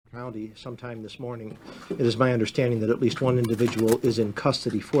County sometime this morning. It is my understanding that at least one individual is in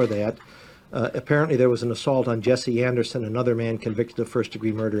custody for that. Apparently there was an assault on Jesse Anderson, another man convicted of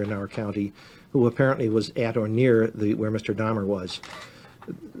first-degree murder in our county, who apparently was at or near where Mr. Dahmer was.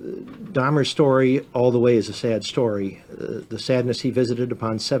 Dahmer's story all the way is a sad story. The sadness he visited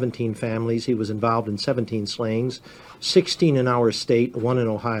upon 17 families. He was involved in 17 slayings, 16 in our state, 1 in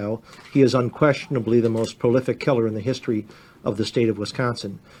Ohio. He is unquestionably the most prolific killer in the history of the state of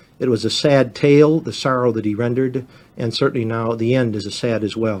Wisconsin. It was a sad tale, the sorrow that he rendered, and certainly now the end is sad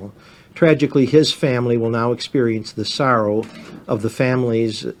as well. Tragically, his family will now experience the sorrow of the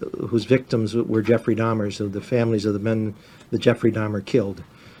families whose victims were Jeffrey Dahmer's, the families of the men that Jeffrey Dahmer killed.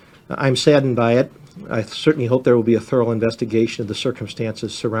 I'm saddened by it. I certainly hope there will be a thorough investigation of the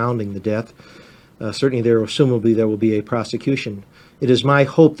circumstances surrounding the death. Certainly assumably there will be a prosecution. It is my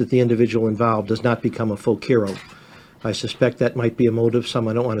hope that the individual involved does not become a folk hero. I suspect that might be a motive.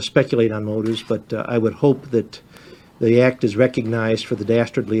 I don't want to speculate on motives, but I would hope that the act is recognized for the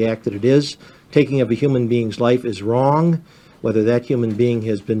dastardly act that it is. Taking of a human being's life is wrong, whether that human being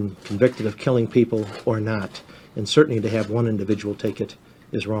has been convicted of killing people or not. And certainly to have one individual take it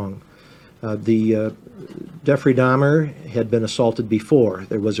is wrong. Jeffrey Dahmer had been assaulted before.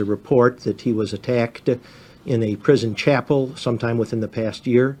 There was a report that he was attacked in a prison chapel sometime within the past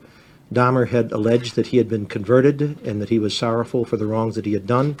year. Dahmer had alleged that he had been converted and that he was sorrowful for the wrongs that he had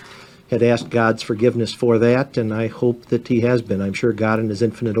done, had asked God's forgiveness for that, and I hope that he has been. I'm sure God in his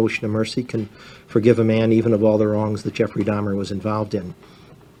infinite ocean of mercy can forgive a man even of all the wrongs that Jeffrey Dahmer was involved in.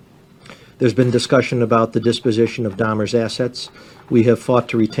 There's been discussion about the disposition of Dahmer's assets. We have fought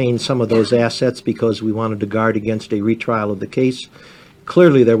to retain some of those assets because we wanted to guard against a retrial of the case.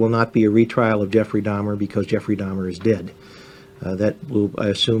 Clearly there will not be a retrial of Jeffrey Dahmer because Jeffrey Dahmer is dead. I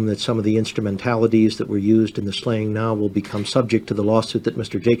assume that some of the instrumentalities that were used in the slaying now will become subject to the lawsuit that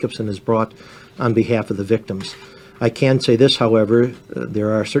Mr. Jacobson has brought on behalf of the victims. I can say this, however,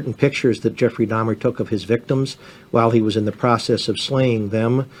 there are certain pictures that Jeffrey Dahmer took of his victims while he was in the process of slaying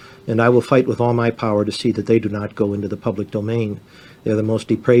them, and I will fight with all my power to see that they do not go into the public domain. They're the most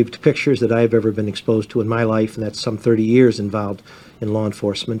depraved pictures that I've ever been exposed to in my life, and that's some 30 years involved in law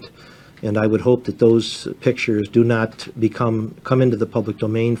enforcement. And I would hope that those pictures do not come into the public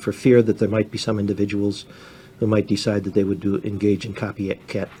domain for fear that there might be some individuals who might decide that they would engage in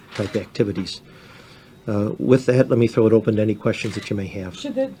copycat type activities. With that, let me throw it open to any questions that you may have.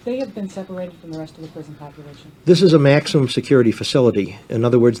 Should they have been separated from the rest of the prison population? This is a maximum security facility. In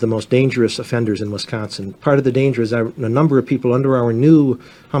other words, the most dangerous offenders in Wisconsin. Part of the danger is a number of people under our new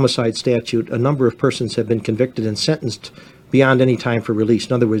homicide statute, a number of persons have been convicted and sentenced beyond any time for release.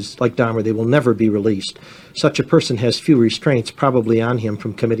 In other words, like Dahmer, they will never be released. Such a person has few restraints probably on him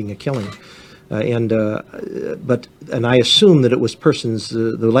from committing a killing. And I assume that it was persons,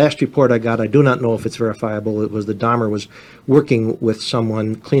 the last report I got, I do not know if it's verifiable, it was that Dahmer was working with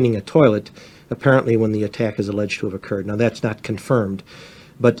someone cleaning a toilet, apparently when the attack is alleged to have occurred. Now that's not confirmed,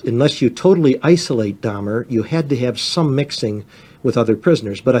 but unless you totally isolate Dahmer, you had to have some mixing with other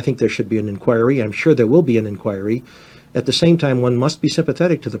prisoners. But I think there should be an inquiry. I'm sure there will be an inquiry. At the same time, one must be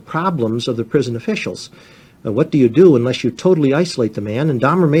sympathetic to the problems of the prison officials. What do you do unless you totally isolate the man? And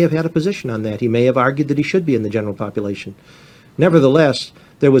Dahmer may have had a position on that. He may have argued that he should be in the general population. Nevertheless,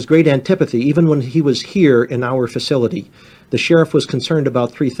 there was great antipathy even when he was here in our facility. The sheriff was concerned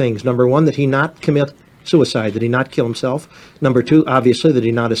about 3 things. Number 1, that he not commit suicide, that he not kill himself. Number 2, obviously, that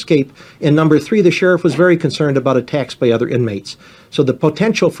he not escape. And number 3, the sheriff was very concerned about attacks by other inmates. So the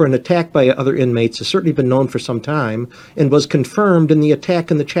potential for an attack by other inmates has certainly been known for some time and was confirmed in the attack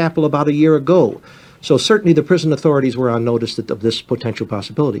in the chapel about a year ago. So certainly the prison authorities were on notice of this potential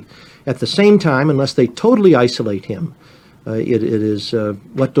possibility. At the same time, unless they totally isolate him, it is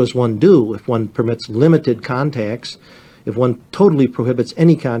what does one do if one permits limited contacts? If one totally prohibits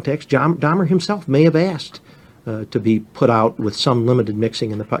any contacts, Dahmer himself may have asked to be put out with some limited mixing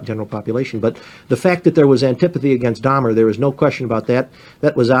in the general population. But the fact that there was antipathy against Dahmer, there is no question about that.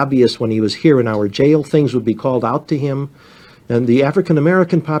 That was obvious when he was here in our jail. Things would be called out to him. And the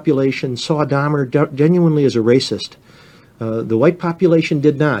African-American population saw Dahmer genuinely as a racist. The white population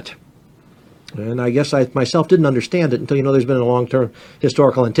did not. And I guess I myself didn't understand it until, there's been a long-term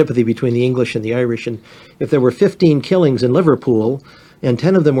historical antipathy between the English and the Irish. And if there were 15 killings in Liverpool and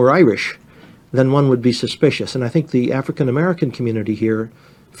 10 of them were Irish, then one would be suspicious. And I think the African-American community here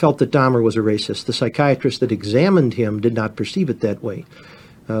felt that Dahmer was a racist. The psychiatrist that examined him did not perceive it that way.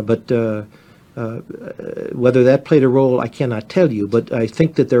 Whether that played a role, I cannot tell you, but I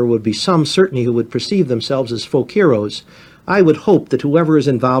think that there would be some certainly who would perceive themselves as folk heroes. I would hope that whoever is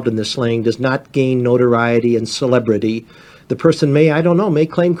involved in this slaying does not gain notoriety and celebrity The person may, I don't know, may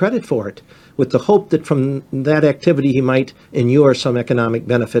claim credit for it, with the hope that from that activity he might inure some economic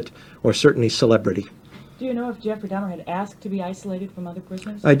benefit or certainly celebrity. Do you know if Jeffrey Dahmer had asked to be isolated from other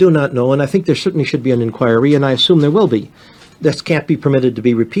prisoners? I do not know, and I think there certainly should be an inquiry, and I assume there will be. This can't be permitted to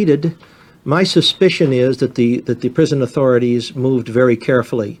be repeated. My suspicion is that the prison authorities moved very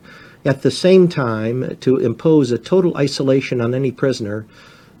carefully. At the same time, to impose a total isolation on any prisoner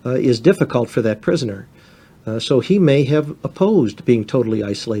is difficult for that prisoner. So he may have opposed being totally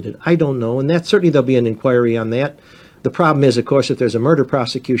isolated. I don't know, and that certainly there'll be an inquiry on that. The problem is, of course, if there's a murder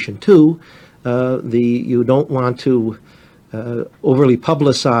prosecution too, you don't want to overly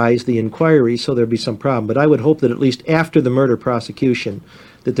publicize the inquiry, so there'd be some problem. But I would hope that at least after the murder prosecution,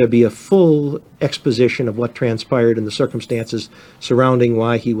 that there be a full exposition of what transpired and the circumstances surrounding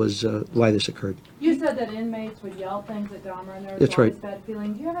why this occurred. You said that inmates would yell things at Dahmer and there was That's always right. bad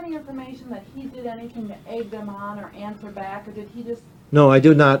feeling. Do you have any information that he did anything to egg them on or answer back, or did he just... No, I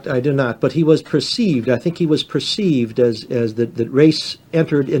do not. But he was perceived, I think he was perceived as that race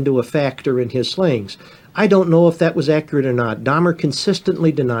entered into a factor in his slayings. I don't know if that was accurate or not. Dahmer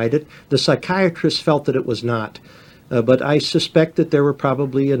consistently denied it. The psychiatrist felt that it was not. But I suspect that there were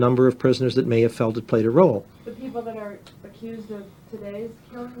probably a number of prisoners that may have felt it played a role. The people that are accused of today's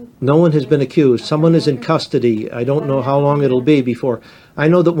killings? No one has been accused. Someone is in custody. I don't know how long it'll be before. I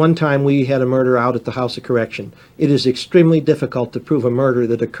know that one time we had a murder out at the House of Correction. It is extremely difficult to prove a murder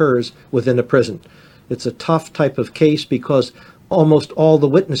that occurs within a prison. It's a tough type of case because almost all the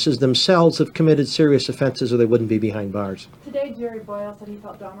witnesses themselves have committed serious offenses or they wouldn't be behind bars. Today, Jerry Boyle said he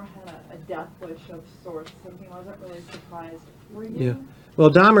felt Dahmer had a death wish of sorts, and he wasn't really surprised. Were you? Yeah. Well,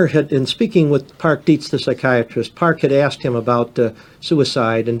 Dahmer had, in speaking with Park Dietz, the psychiatrist, Park had asked him about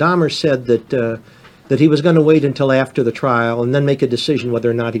suicide, and Dahmer said that he was going to wait until after the trial and then make a decision whether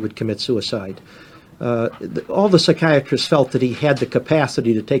or not he would commit suicide. All the psychiatrists felt that he had the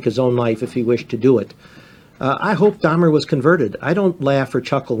capacity to take his own life if he wished to do it. I hope Dahmer was converted. I don't laugh or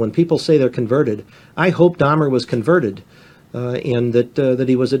chuckle when people say they're converted. I hope Dahmer was converted and that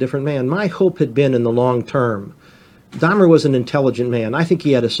he was a different man. My hope had been in the long term. Dahmer was an intelligent man. I think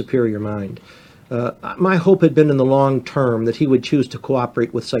he had a superior mind. My hope had been in the long term that he would choose to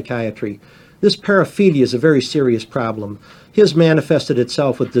cooperate with psychiatry. This paraphilia is a very serious problem. His manifested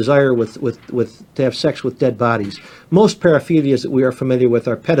itself with desire to have sex with dead bodies. Most paraphilias that we are familiar with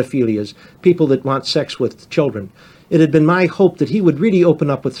are pedophilias, people that want sex with children. It had been my hope that he would really open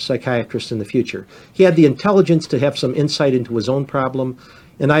up with psychiatrists in the future. He had the intelligence to have some insight into his own problem,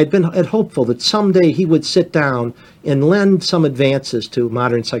 and I had been hopeful that someday he would sit down and lend some advances to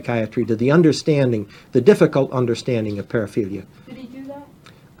modern psychiatry, to the understanding, the difficult understanding of paraphilia. Did he do that?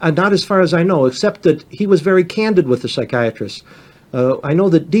 Not as far as I know, except that he was very candid with the psychiatrists. I know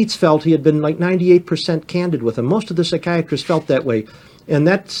that Dietz felt he had been like 98% candid with them. Most of the psychiatrists felt that way. And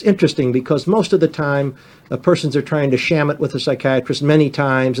that's interesting because most of the time, persons are trying to sham it with a psychiatrist many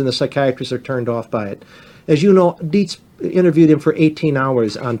times, and the psychiatrists are turned off by it. As you know, Dietz interviewed him for 18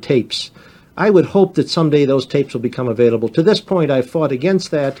 hours on tapes. I would hope that someday those tapes will become available. To this point, I fought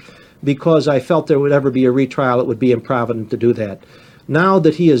against that because I felt there would ever be a retrial. It would be improvident to do that. Now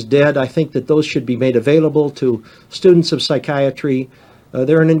that he is dead, I think that those should be made available to students of psychiatry.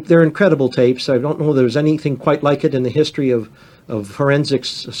 They're incredible tapes. I don't know there's anything quite like it in the history of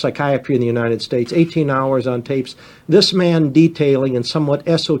forensics psychiatry in the United States. 18 hours on tapes. This man detailing in somewhat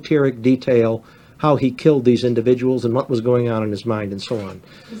esoteric detail how he killed these individuals and what was going on in his mind and so on.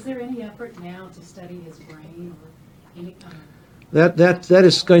 Is there any effort now to study his brain or any kind of... That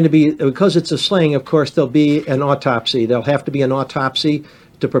is going to be, because it's a slaying, of course, there'll be an autopsy. There'll have to be an autopsy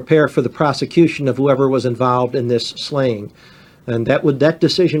to prepare for the prosecution of whoever was involved in this slaying. And that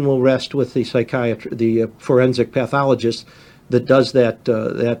decision will rest with the forensic pathologist that does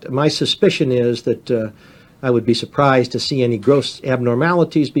that. My suspicion is that I would be surprised to see any gross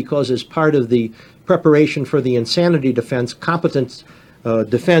abnormalities because as part of the preparation for the insanity defense, competent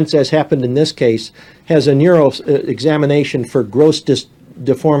defense, as happened in this case, has a neuro examination for gross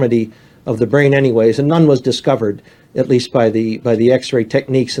deformity of the brain anyways, and none was discovered, at least by the X-ray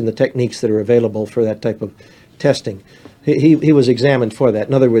techniques and the techniques that are available for that type of testing. He was examined for that.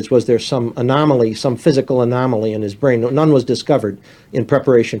 In other words, was there some anomaly, some physical anomaly in his brain? None was discovered in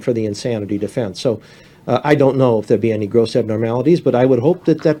preparation for the insanity defense. So I don't know if there'd be any gross abnormalities, but I would hope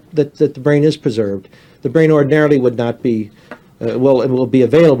that the brain is preserved. The brain ordinarily would not be, well, it will be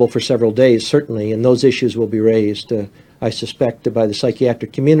available for several days, certainly, and those issues will be raised I suspect, by the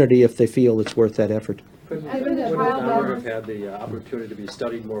psychiatric community if they feel it's worth that effort. Couldn't Given the wouldn't trial Dahmer numbers- have had the opportunity to be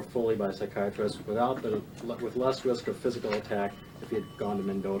studied more fully by psychiatrists with less risk of physical attack if he had gone to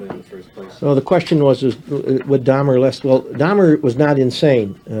Mendota in the first place? Well, the question was, would Dahmer less? Well, Dahmer was not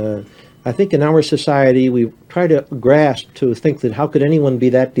insane. I think in our society we try to grasp to think that how could anyone be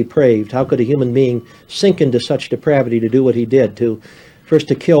that depraved? How could a human being sink into such depravity to do what he did? First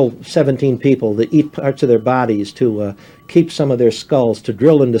to kill 17 people, to eat parts of their bodies, to keep some of their skulls, to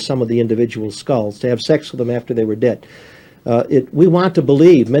drill into some of the individual skulls, to have sex with them after they were dead. We want to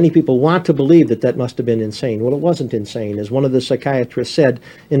believe, many people want to believe that that must have been insane. Well, it wasn't insane. As one of the psychiatrists said,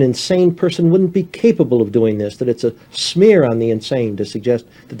 an insane person wouldn't be capable of doing this, that it's a smear on the insane to suggest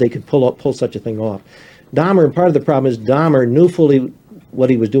that they could pull such a thing off. Dahmer, part of the problem is Dahmer knew fully what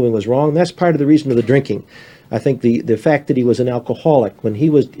he was doing was wrong. That's part of the reason of the drinking. I think the fact that he was an alcoholic, when he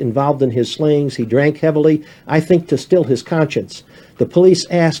was involved in his slayings, he drank heavily, I think to still his conscience. The police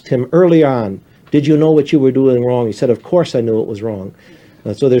asked him early on, did you know what you were doing wrong? He said, of course I knew it was wrong.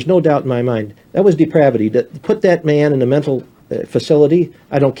 So there's no doubt in my mind. That was depravity. To put that man in a mental facility,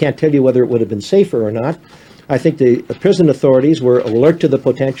 can't tell you whether it would have been safer or not. I think the prison authorities were alert to the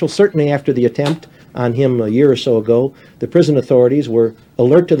potential, certainly after the attempt on him a year or so ago. The prison authorities were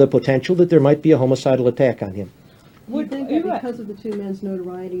alert to the potential that there might be a homicidal attack on him. Do you think that because of the two men's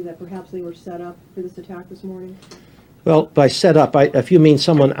notoriety that perhaps they were set up for this attack this morning? Well, by set up, if you mean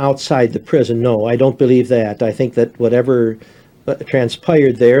someone outside the prison, no, I don't believe that. I think that whatever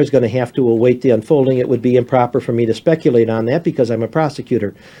transpired there is going to have to await the unfolding. It would be improper for me to speculate on that because I'm a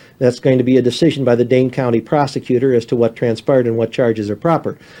prosecutor. That's going to be a decision by the Dane County prosecutor as to what transpired and what charges are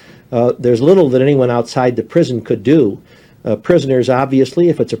proper. There's little that anyone outside the prison could do. Prisoners, obviously,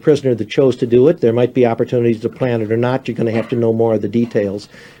 if it's a prisoner that chose to do it, there might be opportunities to plan it or not. You're going to have to know more of the details.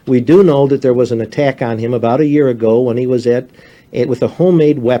 We do know that there was an attack on him about a year ago when he was with a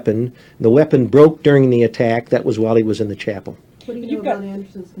homemade weapon. The weapon broke during the attack. That was while he was in the chapel. What do you know about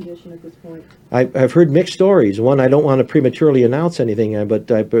Anderson's condition at this point? I've heard mixed stories. One, I don't want to prematurely announce anything, but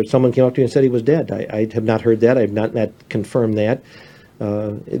someone came up to me and said he was dead. I have not heard that. I have not confirmed that.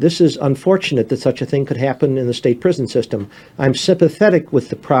 This is unfortunate that such a thing could happen in the state prison system. I'm sympathetic with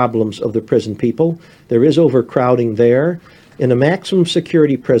the problems of the prison people. There is overcrowding there. In a maximum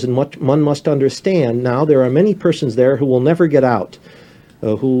security prison, what one must understand now, there are many persons there who will never get out,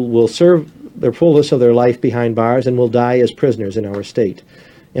 who will serve the fullness of their life behind bars and will die as prisoners in our state.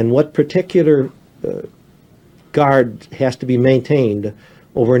 And what particular guard has to be maintained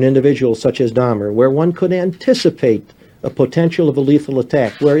over an individual such as Dahmer, where one could anticipate a potential of a lethal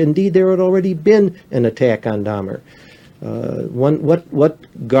attack, where indeed there had already been an attack on Dahmer.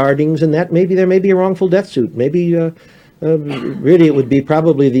 What guardings and that, maybe there may be a wrongful death suit. Maybe really it would be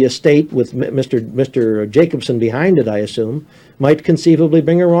probably the estate with Mr. Jacobson behind it, I assume, might conceivably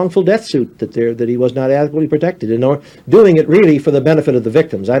bring a wrongful death suit that he was not adequately protected, and doing it really for the benefit of the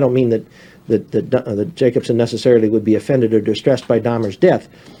victims. I don't mean that Jacobson necessarily would be offended or distressed by Dahmer's death,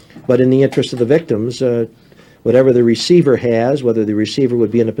 but in the interest of the victims, whatever the receiver has, whether the receiver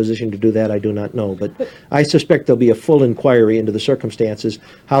would be in a position to do that, I do not know. But I suspect there'll be a full inquiry into the circumstances,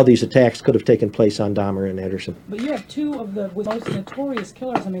 how these attacks could have taken place on Dahmer and Anderson. But you have two of the most notorious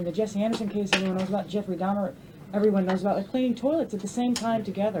killers. I mean, the Jesse Anderson case, everyone knows about. Jeffrey Dahmer, everyone knows about. They're cleaning toilets at the same time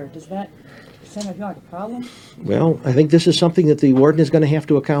together. Does that sound like a problem? Well, I think this is something that the warden is going to have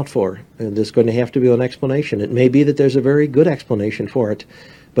to account for. And there's going to have to be an explanation. It may be that there's a very good explanation for it,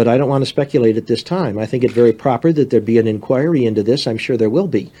 but I don't want to speculate at this time. I think it's very proper that there be an inquiry into this. I'm sure there will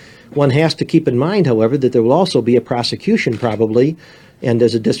be. One has to keep in mind, however, that there will also be a prosecution probably, and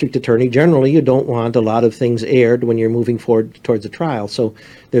as a district attorney, generally you don't want a lot of things aired when you're moving forward towards a trial. So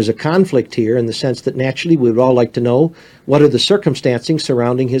there's a conflict here in the sense that naturally we would all like to know what are the circumstances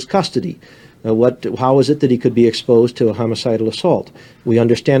surrounding his custody. How is it that he could be exposed to a homicidal assault? We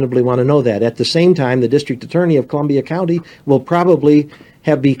understandably want to know that. At the same time, the district attorney of Columbia County will probably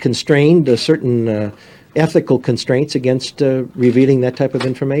be constrained, certain ethical constraints against revealing that type of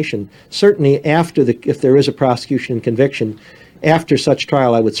information. Certainly if there is a prosecution and conviction, after such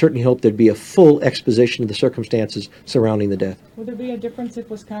trial, I would certainly hope there'd be a full exposition of the circumstances surrounding the death. Would there be a difference if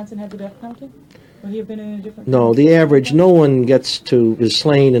Wisconsin had the death penalty? Would he have been in a different... No, the average, no one is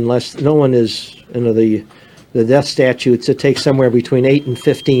slain unless, no one is, the death statutes, it takes somewhere between 8 and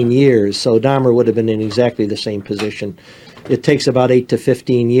 15 years, so Dahmer would have been in exactly the same position. It takes about 8 to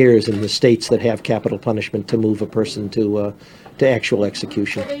 15 years in the states that have capital punishment to move a person to actual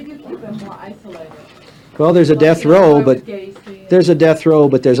execution. So they do keep them more isolated. Well, there's a death row, but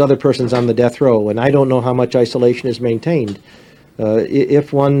there's other persons on the death row, and I don't know how much isolation is maintained.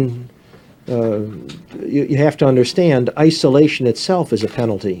 If one you have to understand, isolation itself is a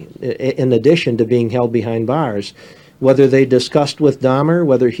penalty, in addition to being held behind bars. Whether they discussed with Dahmer,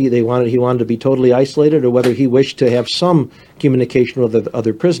 whether he wanted to be totally isolated, or whether he wished to have some communication with the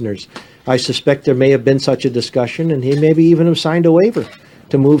other prisoners. I suspect there may have been such a discussion, and he maybe even have signed a waiver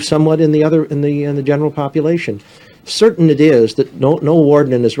to move somewhat in the general population. Certain it is that no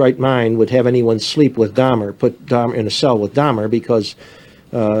warden in his right mind would have anyone sleep with Dahmer, put Dahmer in a cell with Dahmer, because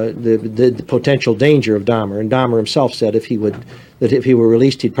the potential danger of Dahmer. And Dahmer himself said that if he were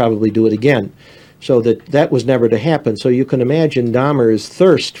released, he'd probably do it again. So that was never to happen. So you can imagine Dahmer's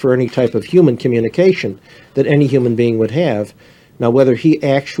thirst for any type of human communication that any human being would have. Now, whether he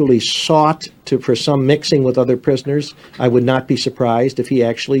actually sought for some mixing with other prisoners, I would not be surprised if he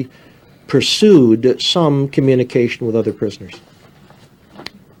actually pursued some communication with other prisoners.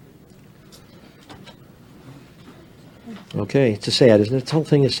 Okay, it's sad, isn't it? This whole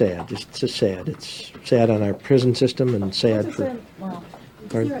thing is sad. It's just sad. It's sad on our prison system and sad for... Well,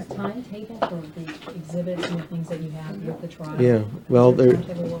 Is there a timetable for the exhibits and the things that you have with the trial? Yeah, well, Is there a there...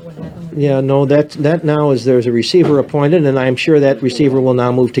 timetable what would happen with Yeah, no, that now is, there's a receiver appointed, and I'm sure that receiver will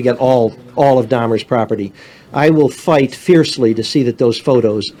now move to get all of Dahmer's property. I will fight fiercely to see that those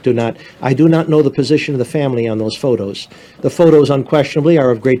photos I do not know the position of the family on those photos. The photos unquestionably are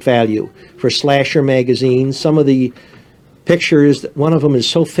of great value for slasher magazines. Some of the pictures, one of them is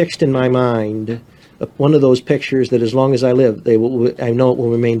so fixed in my mind, one of those pictures that as long as I live, I know it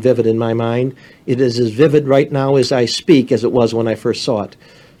will remain vivid in my mind. It is as vivid right now as I speak as it was when I first saw it.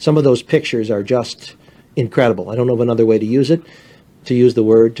 Some of those pictures are just incredible. I don't know of another way to use the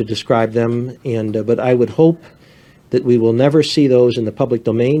word to describe them. But I would hope that we will never see those in the public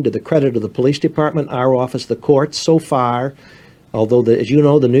domain, to the credit of the police department, our office, the courts. So far, although, as you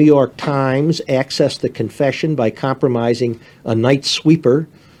know, the New York Times accessed the confession by compromising a night sweeper,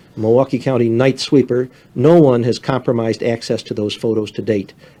 Milwaukee County night sweeper, no one has compromised access to those photos to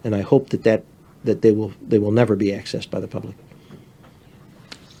date, and I hope that they will never be accessed by the public.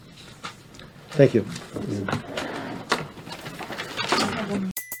 Thank you.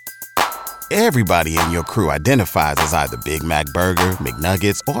 Everybody in your crew identifies as either Big Mac Burger,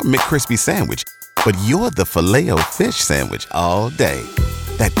 McNuggets, or McCrispy Sandwich, but you're the Filet-O-Fish Sandwich all day.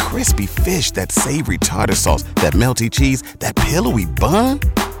 That crispy fish, that savory tartar sauce, that melty cheese, that pillowy bun.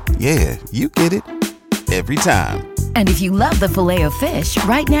 Yeah, you get it. Every time. And if you love the Filet-O-Fish,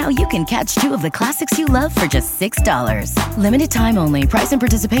 right now you can catch two of the classics you love for just $6. Limited time only. Price and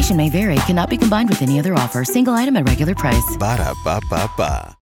participation may vary. Cannot be combined with any other offer. Single item at regular price. Ba-da-ba-ba-ba.